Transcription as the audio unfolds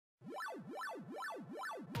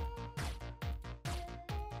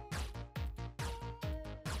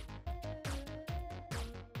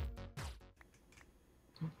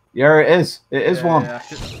Yeah, it is. It is one. Yeah,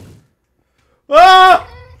 ah!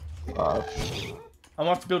 Uh, I'm gonna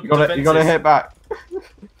have to build defenses. you gotta hit back.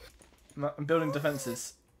 I'm building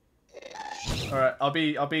defenses. All right, I'll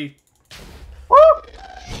be. Woo!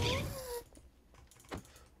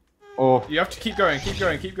 Oh, You have to keep going. Keep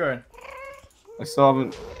going. Keep going. I still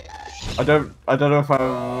haven't. I don't know if I.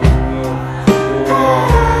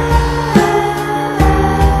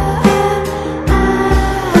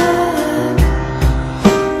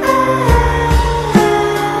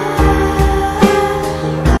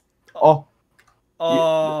 Oh.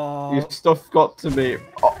 Oh. Your stuff got to me.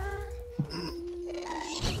 Oh.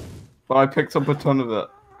 But I picked up a ton of it.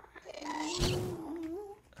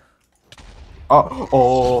 Oh.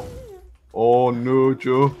 Oh. Oh no,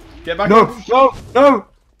 Joe. Get back. No. No. No.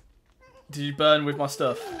 Did you burn with my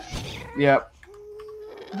stuff? Yep.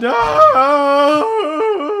 No.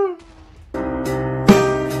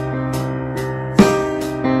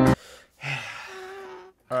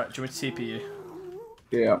 Alright, do you want me to TP you?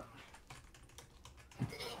 Yeah.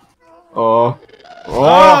 Oh. Oh.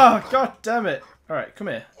 Ah, god damn it. Alright, come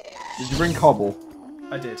here. Did you bring cobble?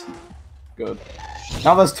 I did. Good.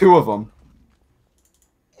 Now there's two of them.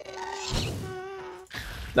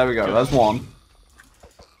 There we go. Good. There's one.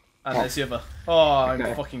 And there's the other. Oh, Okay.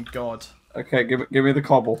 I'm fucking god. Okay, give me the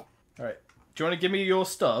cobble. Alright. Do you want to give me your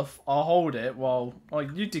stuff? I'll hold it while... Oh,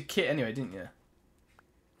 you did kit anyway, didn't you?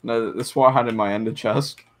 No, this is what I had in my ender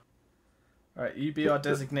chest. Alright, you be our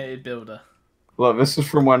designated builder. Look, this is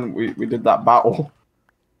from when we did that battle.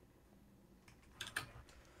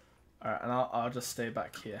 Alright, and I'll just stay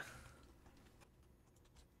back here.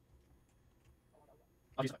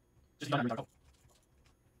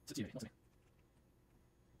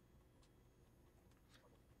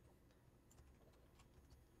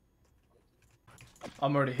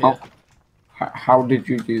 I'm already here. Oh. How did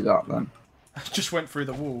you do that then? I just went through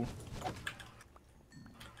the wall.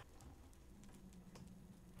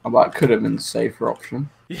 Oh, that could have been a safer option.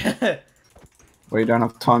 Yeah. Where you don't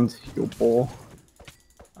have time to hit your ball.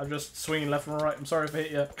 I'm just swinging left and right. I'm sorry if I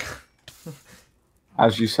hit you.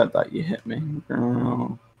 As you said that, you hit me.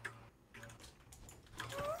 Oh.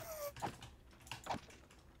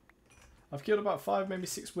 I've killed about 5, maybe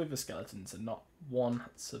 6 wither skeletons, and not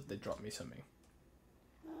once have they dropped me something.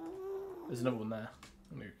 There's another one there.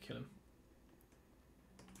 I'm gonna kill him.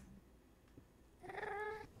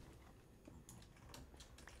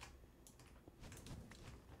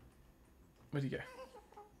 Where'd he go?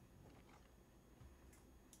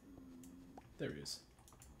 There he is.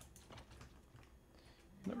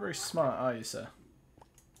 You're not very smart, are you, sir?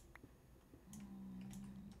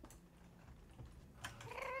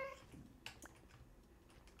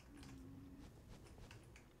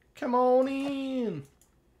 Come on in!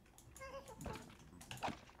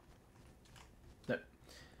 No.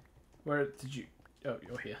 Where did you... Oh,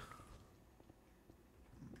 you're here.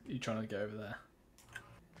 Are you trying to go over there?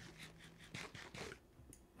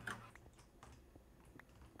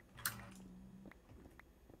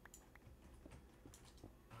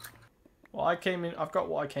 Well, I came in... I've got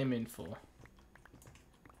what I came in for.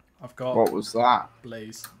 I've got... What was that?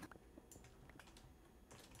 Blaze.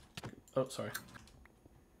 Oh, sorry.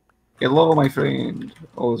 Hello, my friend.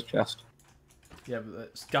 Oh, his chest. Yeah, but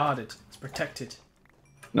it's guarded. It's protected.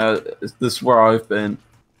 No, this is where I've been.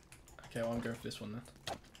 Okay, well, I'm going for this one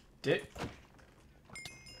then. Dick.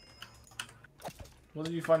 What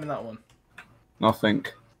did you find in that one? Nothing.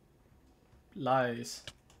 Lies.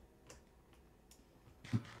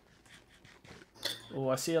 Oh,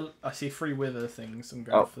 I see 3 wither things. I'm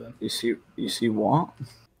going for them. You see what?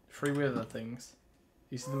 3 wither things.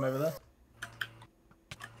 You see them over there?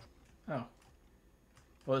 Oh.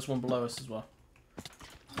 Well, there's one below us as well.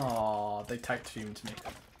 Aw, they tag teamed me.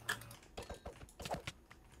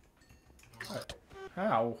 Right.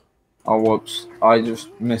 How? Oh, whoops. I just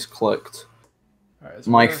misclicked. Right, there's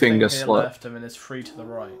My one finger thing here slipped. left, and then there's 3 to the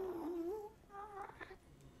right.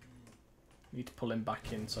 Need to pull him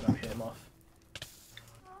back in so I don't hit him off.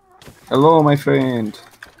 Hello, my friend.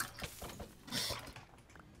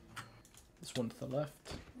 There's one to the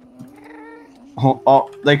left. Oh,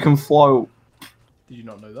 they can float. Did you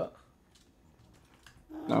not know that?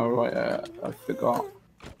 No, right, I forgot.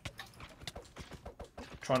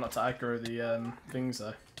 Try not to aggro the things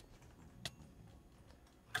though.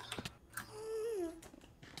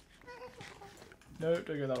 No,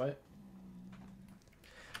 don't go that way.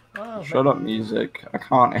 Oh, Shut up, music. I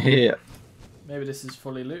can't hear. Maybe this is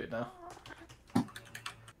fully looted now.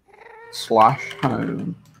 /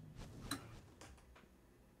 home.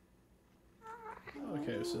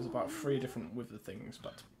 Okay, so there's about 3 different wither things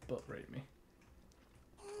about to butt rape me.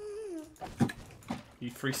 He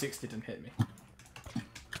 360'd and hit me.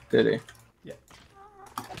 Did he? Yeah.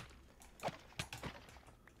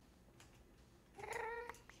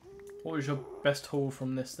 What was your best haul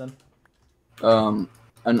from this then? An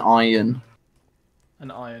iron. An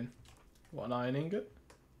iron. What, an iron ingot?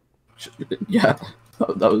 Yeah,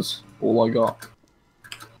 that was all I got.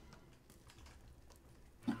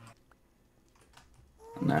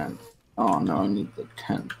 And then, oh no, I need the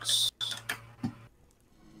tents.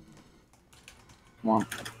 Come on.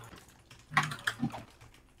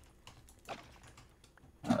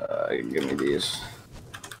 Give me these.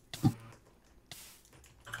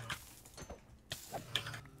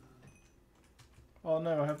 Oh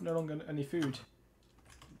no, I have no longer any food.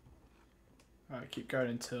 Alright, keep going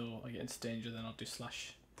until I get into danger, then I'll do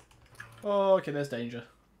slash. Oh, okay, there's danger.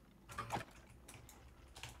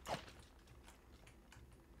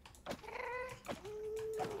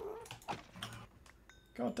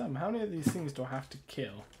 God damn, how many of these things do I have to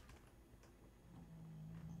kill?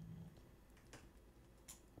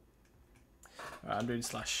 Alright, I'm doing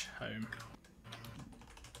slash home.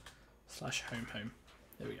 Slash home home.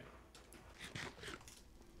 There we go.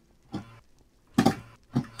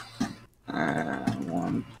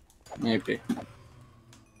 One, maybe.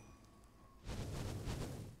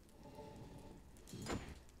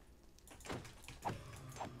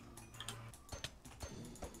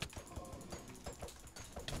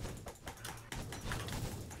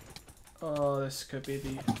 Oh, this could be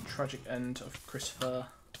the tragic end of Christopher.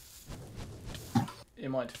 It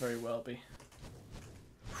might very well be.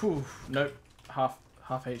 Whew, nope. Half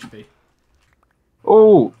HP.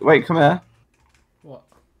 Oh, wait, come here. What?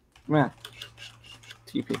 Come here.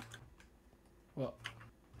 TP. What?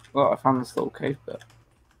 Well, I found this little cave bit.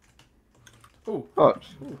 Ooh. Oh,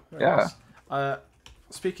 Ooh, yeah. Nice.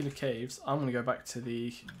 Speaking of caves, I'm gonna go back to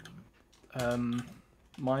the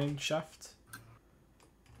mine shaft.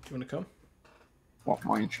 Do you want to come? What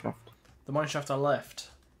mine shaft? The mine shaft I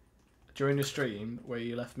left during the stream where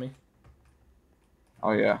you left me.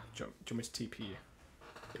 Oh yeah. Do you want me to TP you?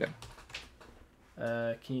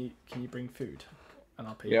 Yeah. Can you bring food? And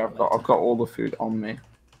I'll pay Yeah, you I've got later. all the food on me.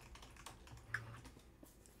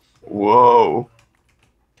 Whoa.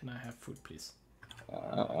 Can I have food, please?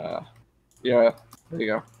 Yeah. There you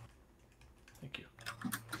go. Thank you.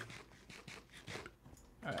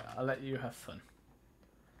 Alright, I'll let you have fun.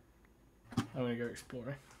 I'm gonna go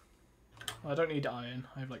exploring. I don't need iron.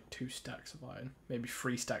 I have like 2 stacks of iron. Maybe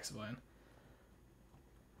 3 stacks of iron.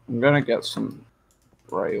 I'm gonna get some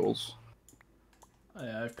rails. Oh,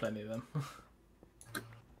 yeah, I have plenty of them.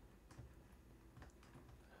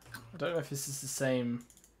 I don't know if this is the same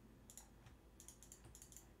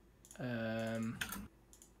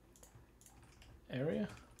area.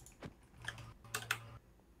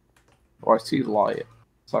 Oh, I see light.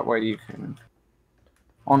 Is that where you came in?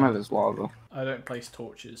 Oh no, there's lava. I don't place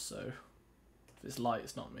torches, so if it's light,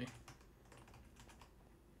 it's not me.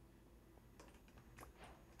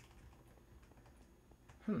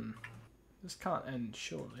 This can't end,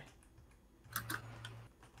 surely.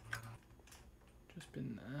 Just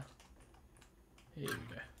been there. Here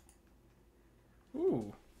we go.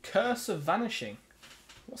 Ooh, Curse of Vanishing.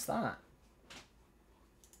 What's that?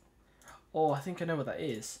 Oh, I think I know what that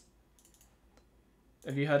is.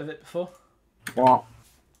 Have you heard of it before? What?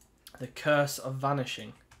 The Curse of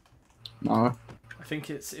Vanishing. No. I think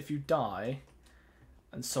it's if you die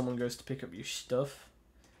and someone goes to pick up your stuff,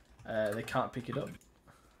 they can't pick it up.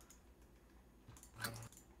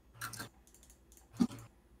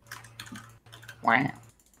 Wow.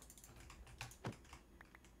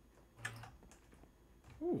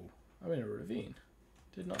 Ooh, I'm in a ravine.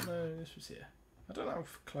 Did not know this was here. I don't know how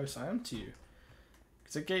close I am to you.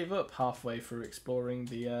 Because I gave up halfway through exploring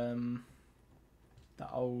the that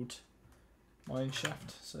old mine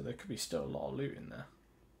shaft, so there could be still a lot of loot in there.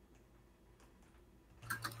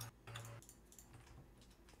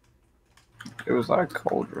 It was like a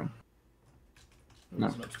cauldron. Ooh,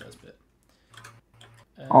 there's an upstairs bit.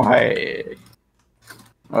 Oh hey.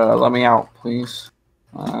 Let me out, please.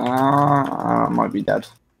 I might be dead.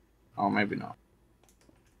 Oh, maybe not.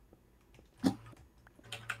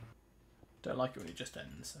 Don't like it when it just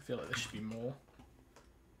ends. I feel like there should be more.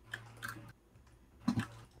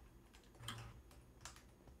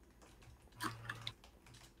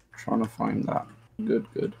 Trying to find that.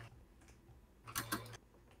 Good.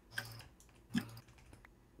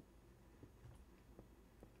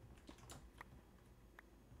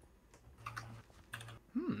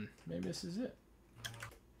 Maybe this is it.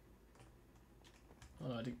 Oh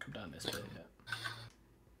no, I didn't come down this bit yet.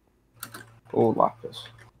 Oh, lapis.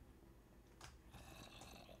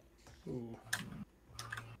 Ooh.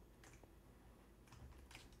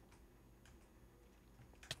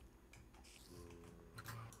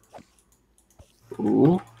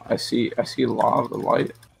 Ooh, I see lava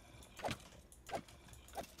light.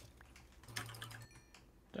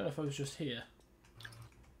 Don't know if I was just here.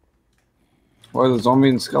 Why the zombie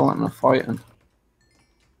and skeleton are fighting?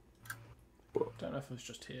 Don't know if I was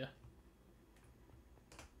just here.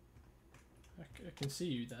 I can see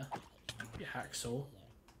you there. You hacksaw.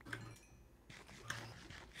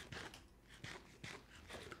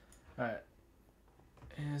 Alright.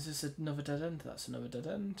 Is this another dead end? That's another dead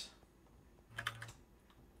end.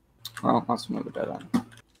 Oh, that's another dead end.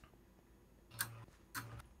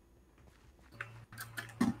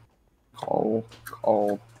 Coal,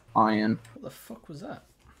 iron. What the fuck was that?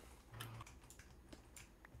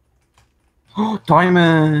 Oh,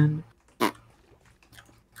 diamond!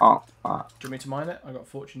 Oh, Do you want me to mine it? I got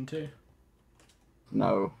fortune too.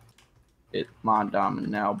 no. It's my diamond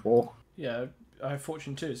now, boy. Yeah, I have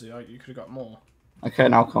fortune too, so you could have got more. Okay,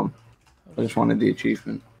 now come. I just wanted the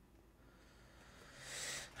achievement.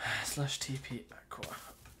 /TP aqua.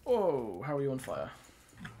 Whoa, how are you on fire?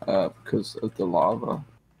 Because of the lava.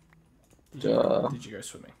 Did you go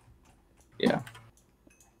swimming? Yeah.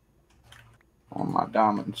 On my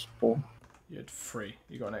diamonds, boy. You had 3.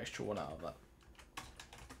 You got an extra 1 out of that.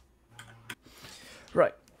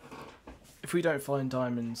 Right. If we don't find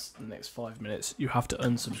diamonds in the next 5 minutes, you have to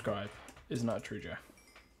unsubscribe. Isn't that true, Joe?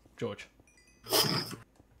 George?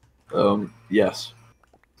 Yes.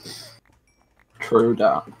 True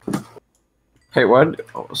that. Hey, where?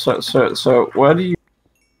 So where do you?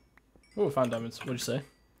 Oh, we found diamonds. What'd you say?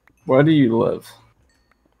 Where do you live?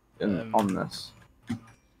 On this.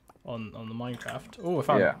 On the Minecraft. Oh,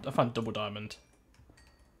 I found double diamond.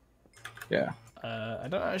 Yeah. I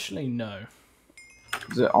don't actually know.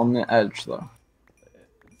 Is it on the edge though?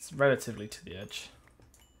 It's relatively to the edge.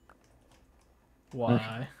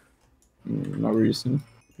 Why? No reason.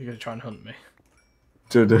 You're gonna try and hunt me.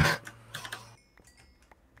 Dude.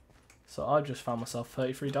 So I just found myself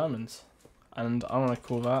 33 diamonds, and I want to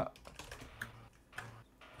call that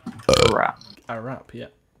A wrap. a wrap. Yeah.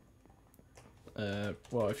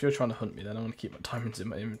 Well, if you're trying to hunt me, then I'm gonna keep my diamonds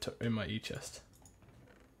in my e-chest.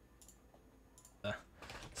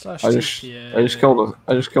 I just killed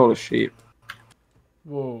a sheep.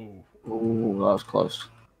 Whoa. Ooh, that was close.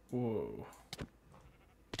 Whoa.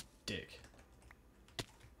 Dick.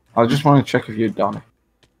 I just want to check if you'd done it.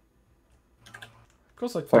 Of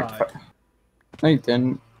course I died. No, you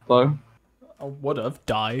didn't, though. I would have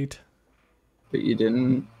died. But you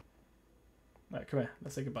didn't. Right, come here.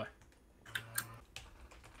 Let's say goodbye.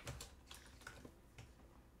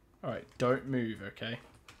 Alright, don't move, okay?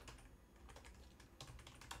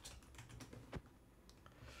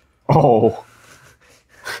 Oh.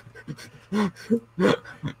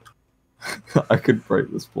 I could break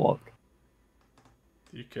this block.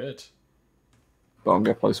 You could. But I'm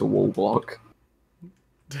going to place a wall block.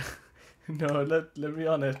 No, let me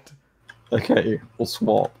on it. Okay, we'll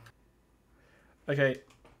swap. Okay,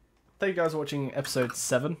 thank you guys for watching episode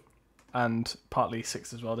 7 and partly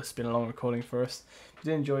 6 as well. This has been a long recording for us. If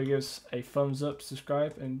you did enjoy, give us a thumbs up,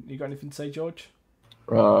 subscribe, and you got anything to say, George?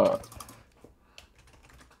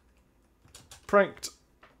 Pranked.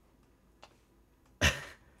 Did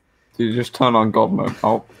you just turn on God mode?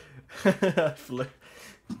 Oh. Flew.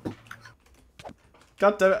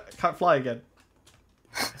 God damn it, I can't fly again.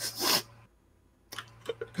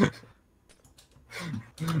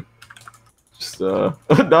 Just, no!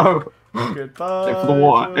 Goodbye. Aim for the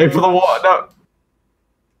water, aim for the water, no!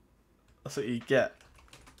 That's what you get.